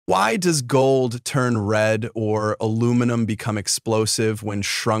Why does gold turn red or aluminum become explosive when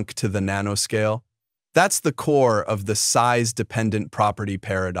shrunk to the nanoscale? That's the core of the size-dependent property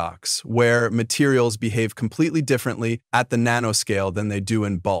paradox, where materials behave completely differently at the nanoscale than they do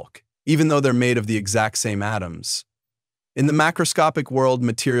in bulk, even though they're made of the exact same atoms. In the macroscopic world,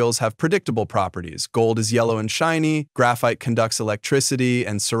 materials have predictable properties. Gold is yellow and shiny, graphite conducts electricity,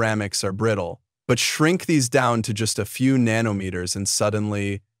 and ceramics are brittle. But shrink these down to just a few nanometers and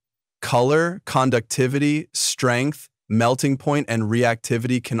suddenly, color, conductivity, strength, melting point, and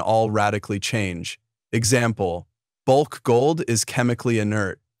reactivity can all radically change. Example, bulk gold is chemically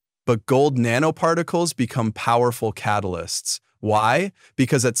inert, but gold nanoparticles become powerful catalysts. Why?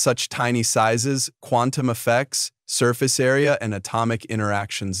 Because at such tiny sizes, quantum effects, surface area, and atomic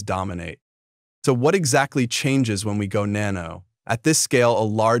interactions dominate. So what exactly changes when we go nano? At this scale, a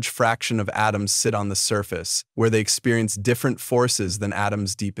large fraction of atoms sit on the surface, where they experience different forces than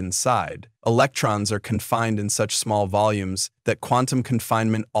atoms deep inside. Electrons are confined in such small volumes that quantum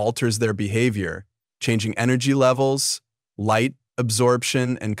confinement alters their behavior, changing energy levels, light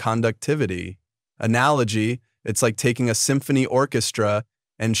absorption, and conductivity. Analogy, it's like taking a symphony orchestra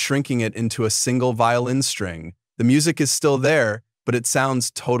and shrinking it into a single violin string. The music is still there, but it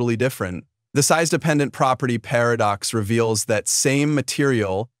sounds totally different. The size-dependent property paradox reveals that same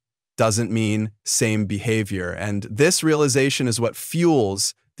material doesn't mean same behavior, and this realization is what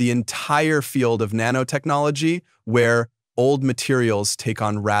fuels the entire field of nanotechnology, where old materials take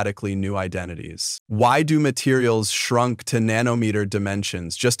on radically new identities. Why do materials shrunk to nanometer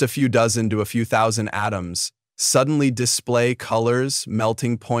dimensions, just a few dozen to a few thousand atoms, suddenly display colors,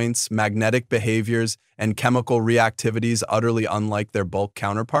 melting points, magnetic behaviors, and chemical reactivities utterly unlike their bulk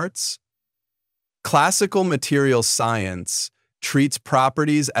counterparts? Classical materials science treats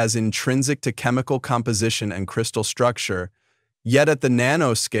properties as intrinsic to chemical composition and crystal structure, yet at the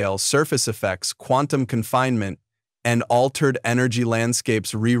nanoscale, surface effects, quantum confinement, and altered energy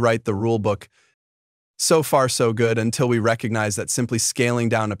landscapes rewrite the rulebook. So far, so good, until we recognize that simply scaling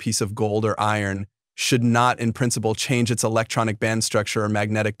down a piece of gold or iron should not, in principle, change its electronic band structure or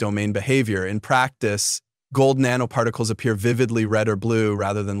magnetic domain behavior. In practice, gold nanoparticles appear vividly red or blue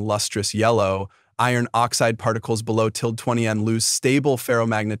rather than lustrous yellow. Iron oxide particles below -20 lose stable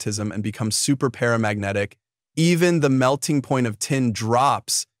ferromagnetism and become superparamagnetic. Even the melting point of tin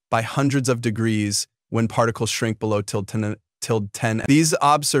drops by hundreds of degrees when particles shrink below -10. These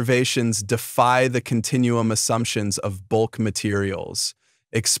observations defy the continuum assumptions of bulk materials,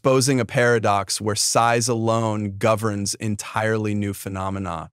 exposing a paradox where size alone governs entirely new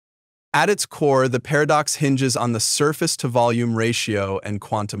phenomena. At its core, the paradox hinges on the surface-to-volume ratio and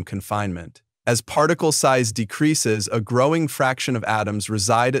quantum confinement. As particle size decreases, a growing fraction of atoms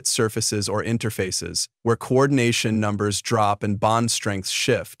reside at surfaces or interfaces, where coordination numbers drop and bond strengths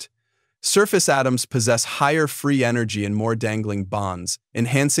shift. Surface atoms possess higher free energy and more dangling bonds,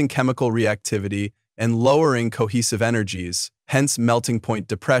 enhancing chemical reactivity and lowering cohesive energies, hence melting point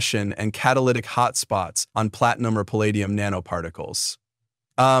depression and catalytic hotspots on platinum or palladium nanoparticles.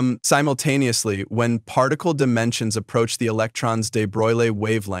 Simultaneously, when particle dimensions approach the electron's de Broglie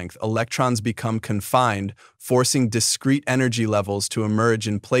wavelength, electrons become confined, forcing discrete energy levels to emerge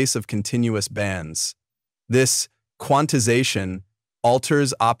in place of continuous bands. This quantization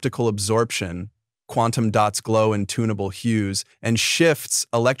alters optical absorption, quantum dots glow in tunable hues, and shifts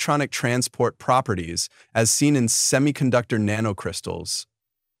electronic transport properties, as seen in semiconductor nanocrystals.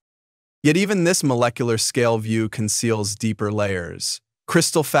 Yet even this molecular scale view conceals deeper layers.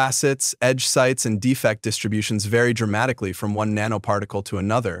 Crystal facets, edge sites, and defect distributions vary dramatically from one nanoparticle to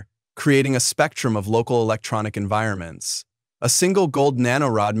another, creating a spectrum of local electronic environments. A single gold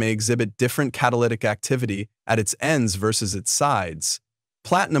nanorod may exhibit different catalytic activity at its ends versus its sides.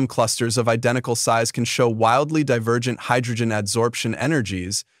 Platinum clusters of identical size can show wildly divergent hydrogen adsorption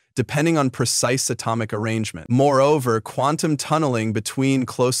energies, depending on precise atomic arrangement. Moreover, quantum tunneling between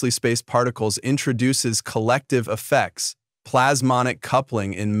closely spaced particles introduces collective effects, plasmonic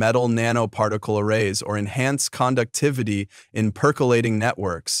coupling in metal nanoparticle arrays, or enhanced conductivity in percolating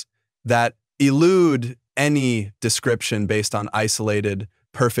networks that elude any description based on isolated,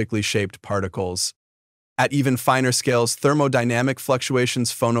 perfectly shaped particles. At even finer scales, thermodynamic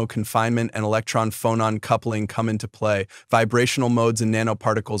fluctuations, phono-confinement, and electron-phonon coupling come into play. Vibrational modes in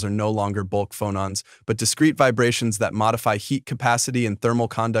nanoparticles are no longer bulk phonons, but discrete vibrations that modify heat capacity and thermal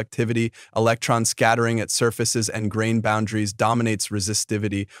conductivity. Electron scattering at surfaces and grain boundaries dominates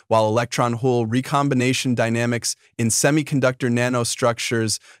resistivity, while electron-hole recombination dynamics in semiconductor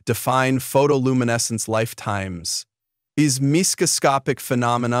nanostructures define photoluminescence lifetimes. These mesoscopic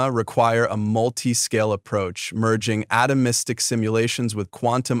phenomena require a multi-scale approach, merging atomistic simulations with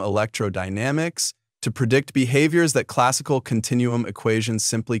quantum electrodynamics to predict behaviors that classical continuum equations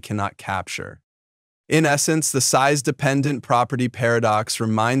simply cannot capture. In essence, the size-dependent property paradox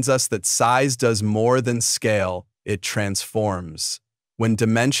reminds us that size does more than scale, it transforms. When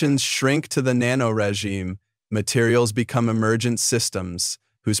dimensions shrink to the nano-regime, materials become emergent systems,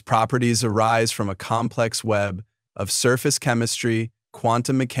 whose properties arise from a complex web of surface chemistry,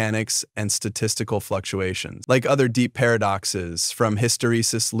 quantum mechanics, and statistical fluctuations. Like other deep paradoxes, from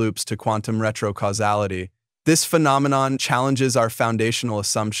hysteresis loops to quantum retrocausality, this phenomenon challenges our foundational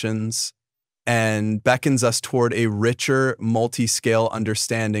assumptions and beckons us toward a richer, multi-scale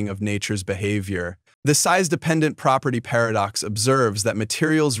understanding of nature's behavior. The size-dependent property paradox observes that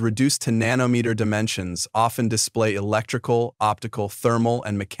materials reduced to nanometer dimensions often display electrical, optical, thermal,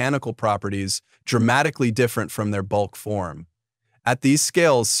 and mechanical properties dramatically different from their bulk form. At these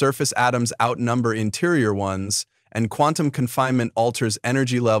scales, surface atoms outnumber interior ones, and quantum confinement alters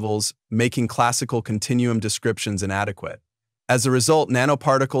energy levels, making classical continuum descriptions inadequate. As a result,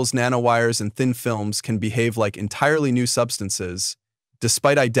 nanoparticles, nanowires, and thin films can behave like entirely new substances,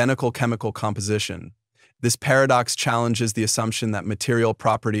 despite identical chemical composition. This paradox challenges the assumption that material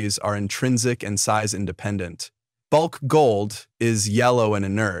properties are intrinsic and size-independent. Bulk gold is yellow and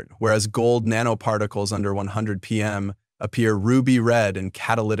inert, whereas gold nanoparticles under 100 ppm appear ruby red and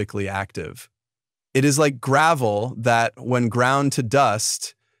catalytically active. It is like gravel that, when ground to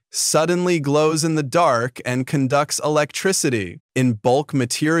dust, suddenly glows in the dark and conducts electricity. In bulk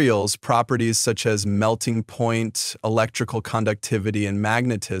materials, properties such as melting point, electrical conductivity, and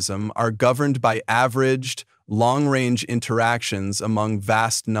magnetism are governed by averaged, long-range interactions among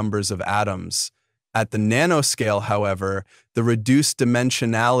vast numbers of atoms. At the nanoscale, however, the reduced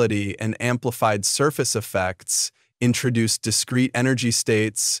dimensionality and amplified surface effects introduce discrete energy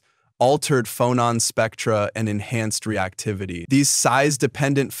states, altered phonon spectra, and enhanced reactivity. These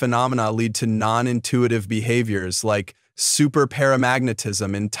size-dependent phenomena lead to non-intuitive behaviors like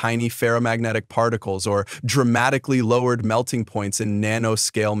superparamagnetism in tiny ferromagnetic particles or dramatically lowered melting points in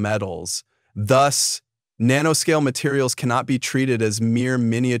nanoscale metals. Thus, nanoscale materials cannot be treated as mere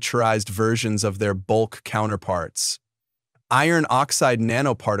miniaturized versions of their bulk counterparts. Iron oxide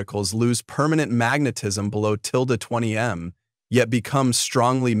nanoparticles lose permanent magnetism below ~20 m, yet become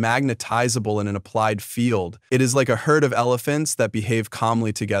strongly magnetizable in an applied field. It is like a herd of elephants that behave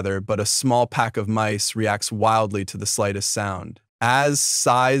calmly together, but a small pack of mice reacts wildly to the slightest sound. As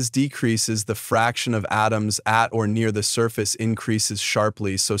size decreases, the fraction of atoms at or near the surface increases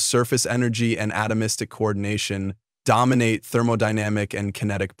sharply, so surface energy and atomistic coordination dominate thermodynamic and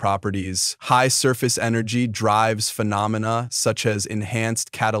kinetic properties. High surface energy drives phenomena such as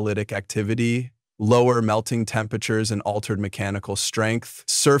enhanced catalytic activity, lower melting temperatures, and altered mechanical strength.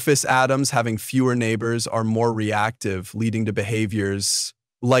 Surface atoms having fewer neighbors are more reactive, leading to behaviors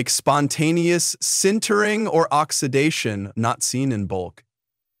like spontaneous sintering or oxidation not seen in bulk.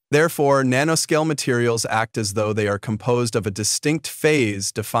 Therefore, nanoscale materials act as though they are composed of a distinct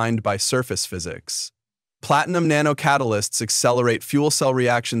phase defined by surface physics. Platinum nanocatalysts accelerate fuel cell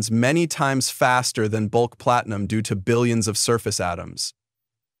reactions many times faster than bulk platinum due to billions of surface atoms.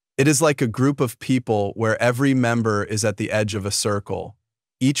 It is like a group of people where every member is at the edge of a circle.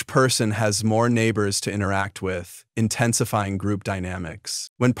 Each person has more neighbors to interact with, intensifying group dynamics.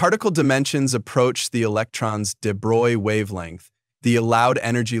 When particle dimensions approach the electron's de Broglie wavelength, the allowed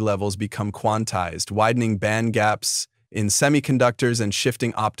energy levels become quantized, widening band gaps in semiconductors and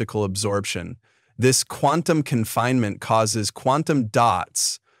shifting optical absorption. This quantum confinement causes quantum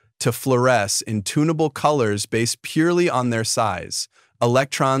dots to fluoresce in tunable colors based purely on their size.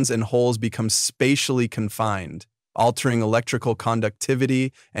 Electrons and holes become spatially confined, altering electrical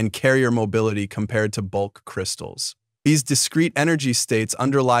conductivity and carrier mobility compared to bulk crystals. These discrete energy states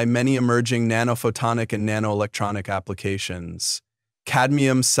underlie many emerging nanophotonic and nanoelectronic applications.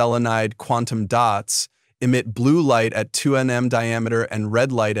 Cadmium selenide quantum dots emit blue light at 2 nm diameter and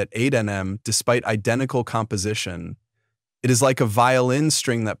red light at 8 nm despite identical composition. It is like a violin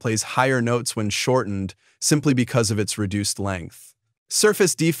string that plays higher notes when shortened simply because of its reduced length.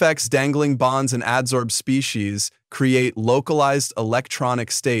 Surface defects, dangling bonds, and adsorb species create localized electronic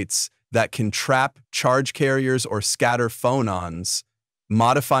states that can trap charge carriers or scatter phonons,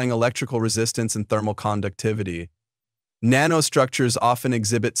 modifying electrical resistance and thermal conductivity. Nanostructures often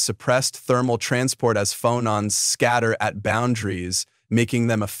exhibit suppressed thermal transport as phonons scatter at boundaries, making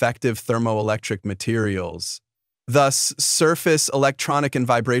them effective thermoelectric materials. Thus, surface electronic and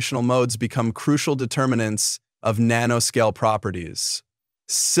vibrational modes become crucial determinants of nanoscale properties.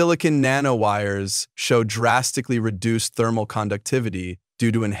 Silicon nanowires show drastically reduced thermal conductivity due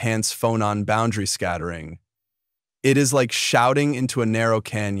to enhanced phonon boundary scattering. It is like shouting into a narrow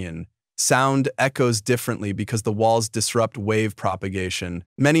canyon. Sound echoes differently because the walls disrupt wave propagation.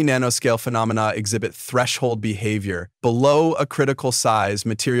 Many nanoscale phenomena exhibit threshold behavior. Below a critical size,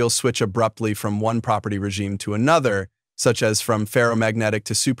 materials switch abruptly from one property regime to another, such as from ferromagnetic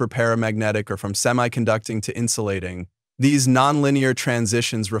to superparamagnetic or from semiconducting to insulating. These nonlinear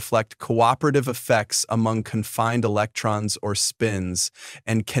transitions reflect cooperative effects among confined electrons or spins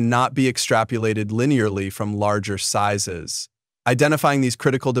and cannot be extrapolated linearly from larger sizes. Identifying these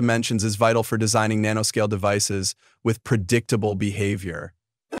critical dimensions is vital for designing nanoscale devices with predictable behavior.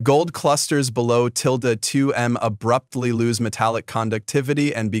 Gold clusters below ~2m abruptly lose metallic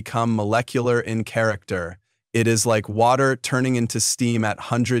conductivity and become molecular in character. It is like water turning into steam at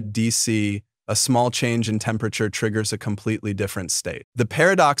 100 dC. A small change in temperature triggers a completely different state. The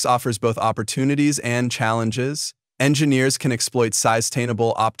paradox offers both opportunities and challenges. Engineers can exploit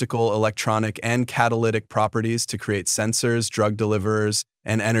size-tainable optical, electronic, and catalytic properties to create sensors, drug deliverers,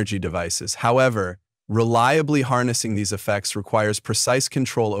 and energy devices. However, reliably harnessing these effects requires precise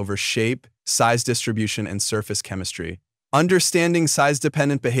control over shape, size distribution, and surface chemistry. Understanding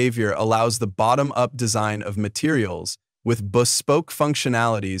size-dependent behavior allows the bottom-up design of materials with bespoke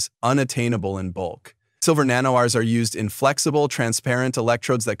functionalities unattainable in bulk. Silver nanowires are used in flexible, transparent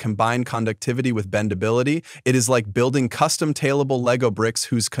electrodes that combine conductivity with bendability. It is like building custom tailable Lego bricks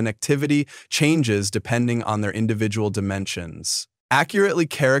whose connectivity changes depending on their individual dimensions. Accurately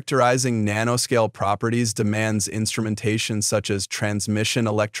characterizing nanoscale properties demands instrumentation such as transmission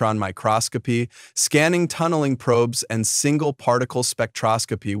electron microscopy, scanning tunneling probes, and single particle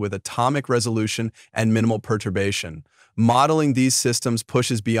spectroscopy with atomic resolution and minimal perturbation. Modeling these systems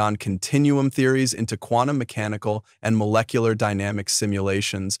pushes beyond continuum theories into quantum mechanical and molecular dynamics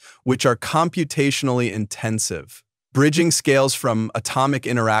simulations, which are computationally intensive. Bridging scales from atomic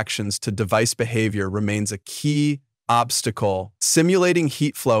interactions to device behavior remains a key obstacle. Simulating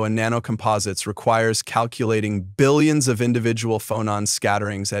heat flow in nanocomposites requires calculating billions of individual phonon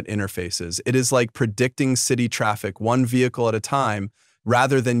scatterings at interfaces. It is like predicting city traffic one vehicle at a time,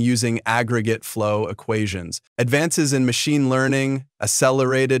 rather than using aggregate flow equations. Advances in machine learning,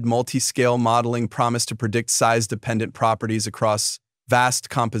 accelerated multi-scale modeling promise to predict size-dependent properties across vast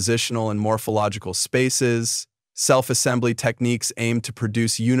compositional and morphological spaces. Self-assembly techniques aim to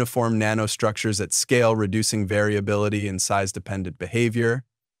produce uniform nanostructures at scale, reducing variability in size-dependent behavior.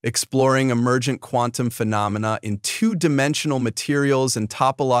 Exploring emergent quantum phenomena in two-dimensional materials and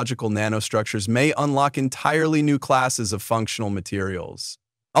topological nanostructures may unlock entirely new classes of functional materials.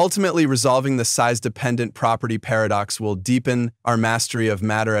 Ultimately, resolving the size-dependent property paradox will deepen our mastery of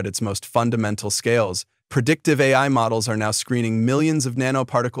matter at its most fundamental scales. Predictive AI models are now screening millions of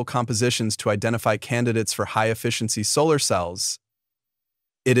nanoparticle compositions to identify candidates for high-efficiency solar cells.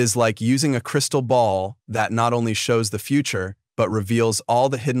 It is like using a crystal ball that not only shows the future, but reveals all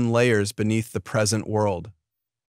the hidden layers beneath the present world.